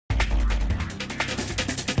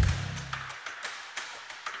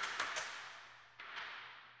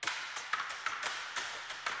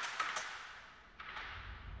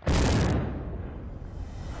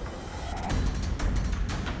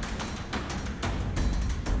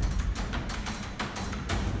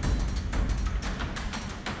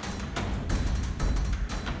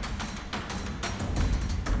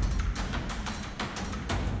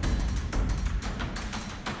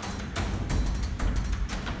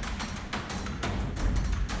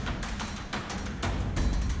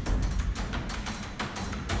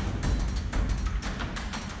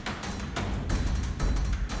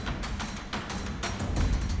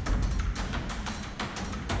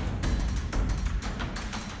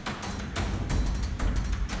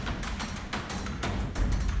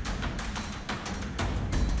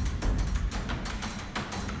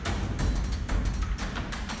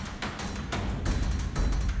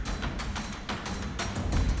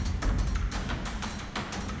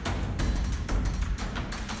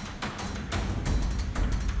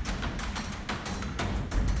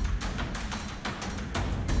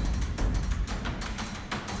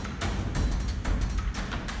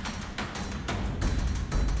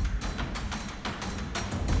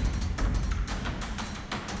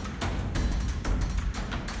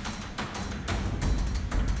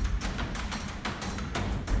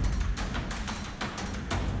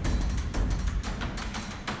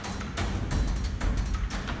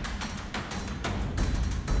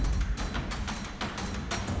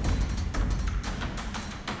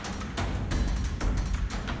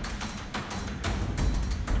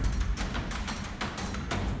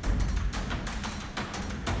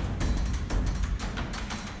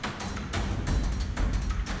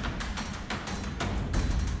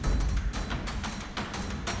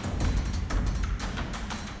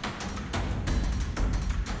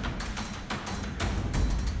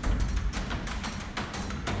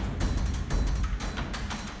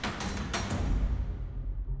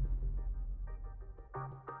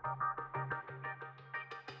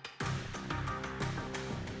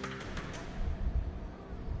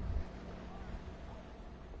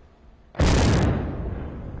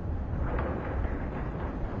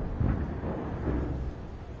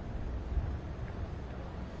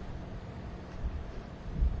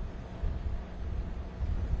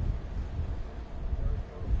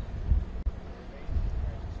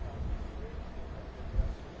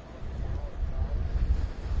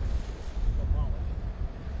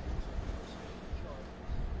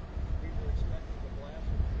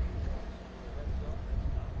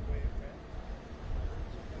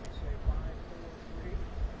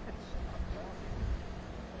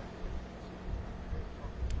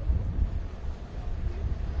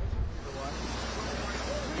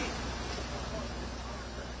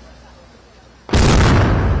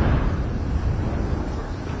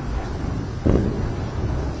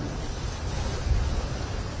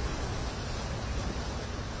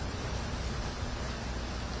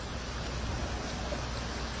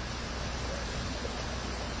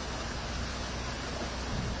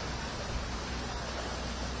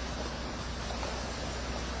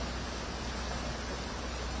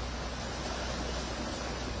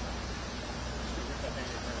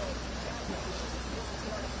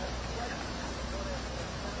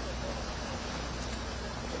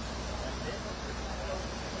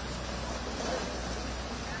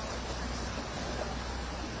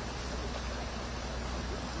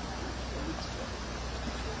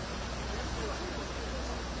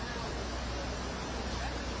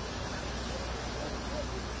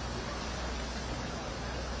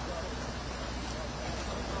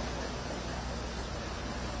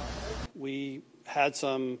We had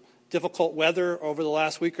some difficult weather over the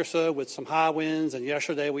last week or so with some high winds, and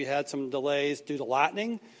yesterday we had some delays due to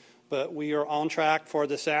lightning, but we are on track for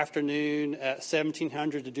this afternoon at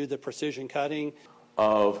 1700 to do the precision cutting.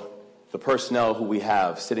 Of the personnel who we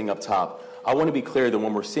have sitting up top, I want to be clear that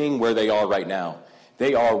when we're seeing where they are right now,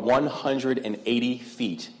 they are 180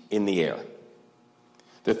 feet in the air.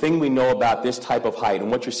 The thing we know about this type of height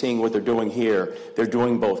and what you're seeing what they're doing here, they're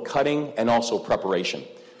doing both cutting and also preparation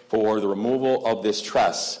for the removal of this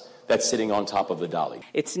truss that's sitting on top of the Dali.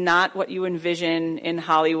 It's not what you envision in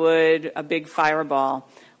Hollywood, a big fireball.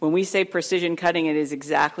 When we say precision cutting, it is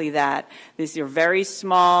exactly that. These are very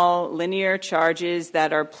small linear charges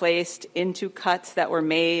that are placed into cuts that were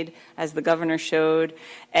made, as the governor showed,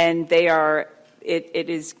 and they are. It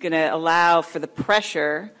is going to allow for the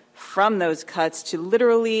pressure from those cuts to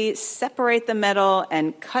literally separate the metal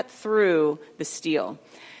and cut through the steel.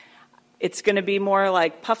 It's going to be more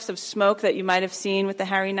like puffs of smoke that you might have seen with the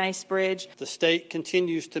Harry Nice Bridge. The state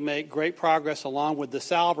continues to make great progress along with the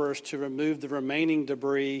salvers to remove the remaining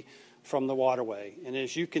debris from the waterway. And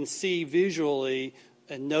as you can see visually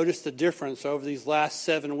and notice the difference over these last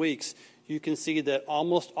 7 weeks, you can see that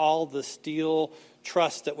almost all the steel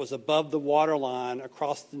truss that was above the water line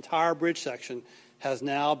across the entire bridge section has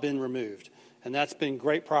now been removed. And that's been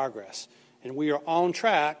great progress. And we are on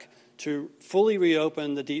track to fully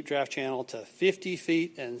reopen the deep draft channel to 50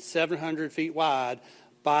 feet and 700 feet wide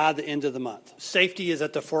by the end of the month. Safety is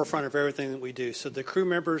at the forefront of everything that we do. So the crew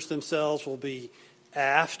members themselves will be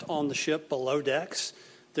aft on the ship below decks.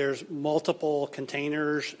 There's multiple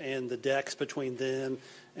containers and the decks between them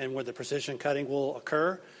and where the precision cutting will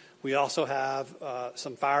occur. We also have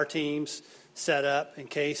some fire teams set up in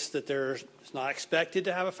case that it's not expected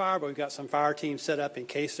to have a fire, but we've got some fire teams set up in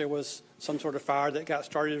case there was some sort of fire that got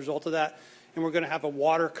started as a result of that. And we're going to have a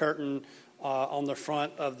water curtain on the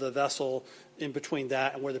front of the vessel in between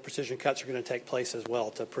that and where the precision cuts are going to take place as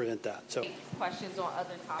well to prevent that. So, questions on other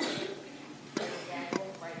topics?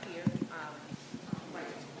 Right here. Right.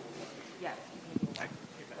 Yeah.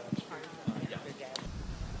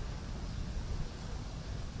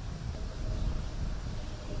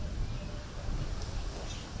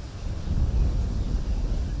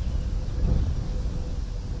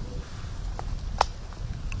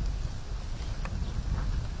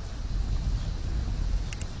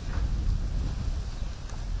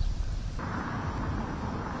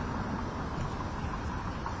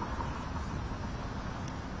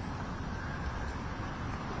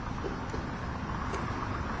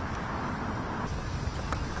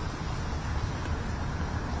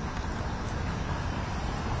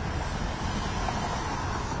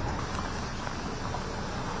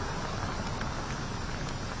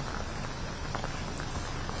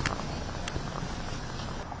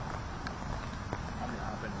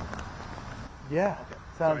 Yeah, okay.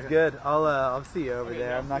 Sounds good. I'll see you over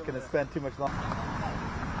there. I'm not going to spend too much longer.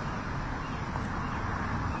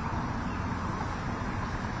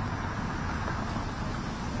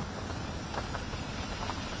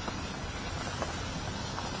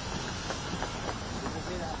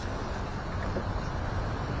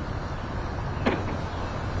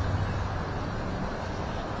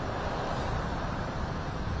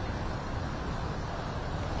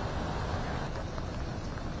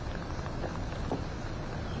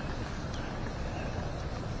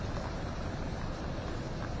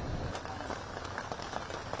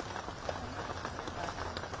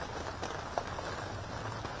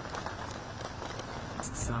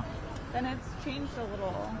 Then it's changed a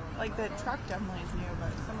little. Like the truck definitely is new,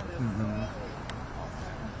 but some of this.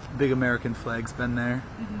 Big American flag's been there.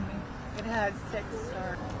 It has 6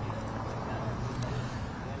 stars.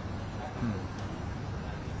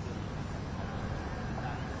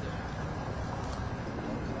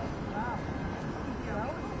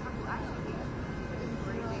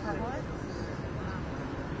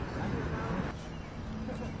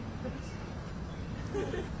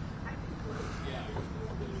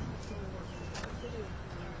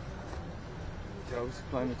 I was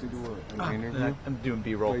planning to do an interview. I'm doing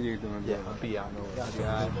B-roll. What are you doing? Yeah, I'll be on.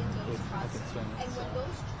 Yeah, I can swim.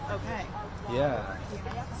 Okay. Yeah.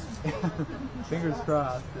 Fingers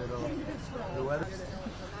crossed. The weather.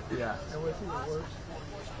 Yeah.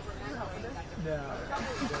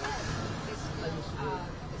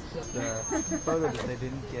 The photo that they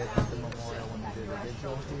didn't get at the memorial when they did the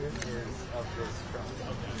visual here is of this truck.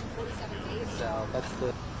 So that's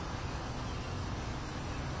the.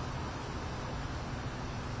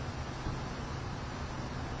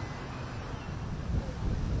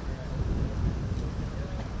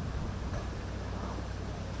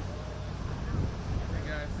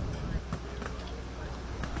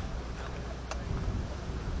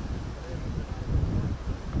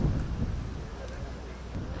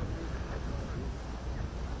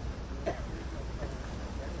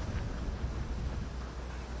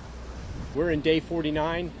 We're in day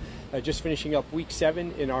 49, just finishing up week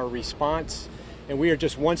 7 in our response, and we are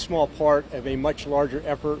just one small part of a much larger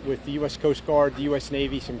effort with the U.S. Coast Guard, the U.S.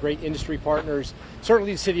 Navy, some great industry partners,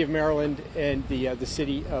 certainly the city of Maryland and the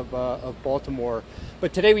city of Baltimore.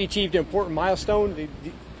 But today we achieved an important milestone.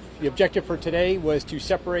 The objective for today was to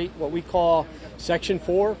separate what we call Section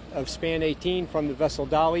 4 of Span 18 from the vessel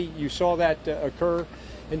Dali. You saw that occur,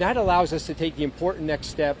 and that allows us to take the important next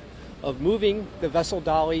step of moving the vessel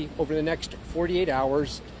Dali over the next 48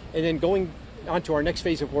 hours and then going on to our next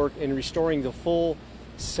phase of work in restoring the full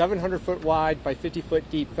 700-foot wide by 50-foot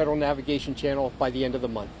deep Federal Navigation Channel by the end of the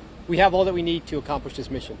month. We have all that we need to accomplish this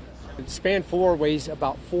mission. Span 4 weighs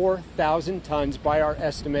about 4,000 tons by our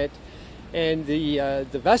estimate, and the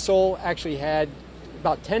vessel actually had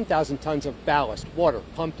about 10,000 tons of ballast, water,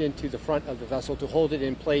 pumped into the front of the vessel to hold it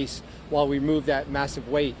in place while we move that massive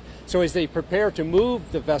weight. So as they prepare to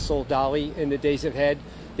move the vessel Dali in the days ahead,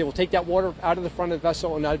 they will take that water out of the front of the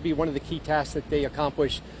vessel, and that would be one of the key tasks that they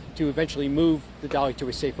accomplish to eventually move the Dali to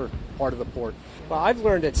a safer part of the port. Well, I've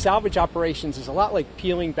learned that salvage operations is a lot like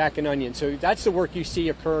peeling back an onion. So that's the work you see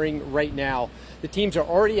occurring right now. The teams are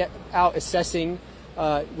already out assessing,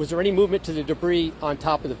 was there any movement to the debris on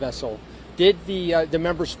top of the vessel? Did the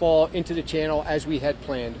members fall into the channel as we had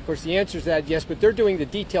planned? Of course, the answer is that yes, but they're doing the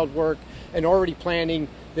detailed work and already planning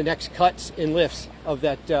the next cuts and lifts of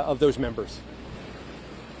those members.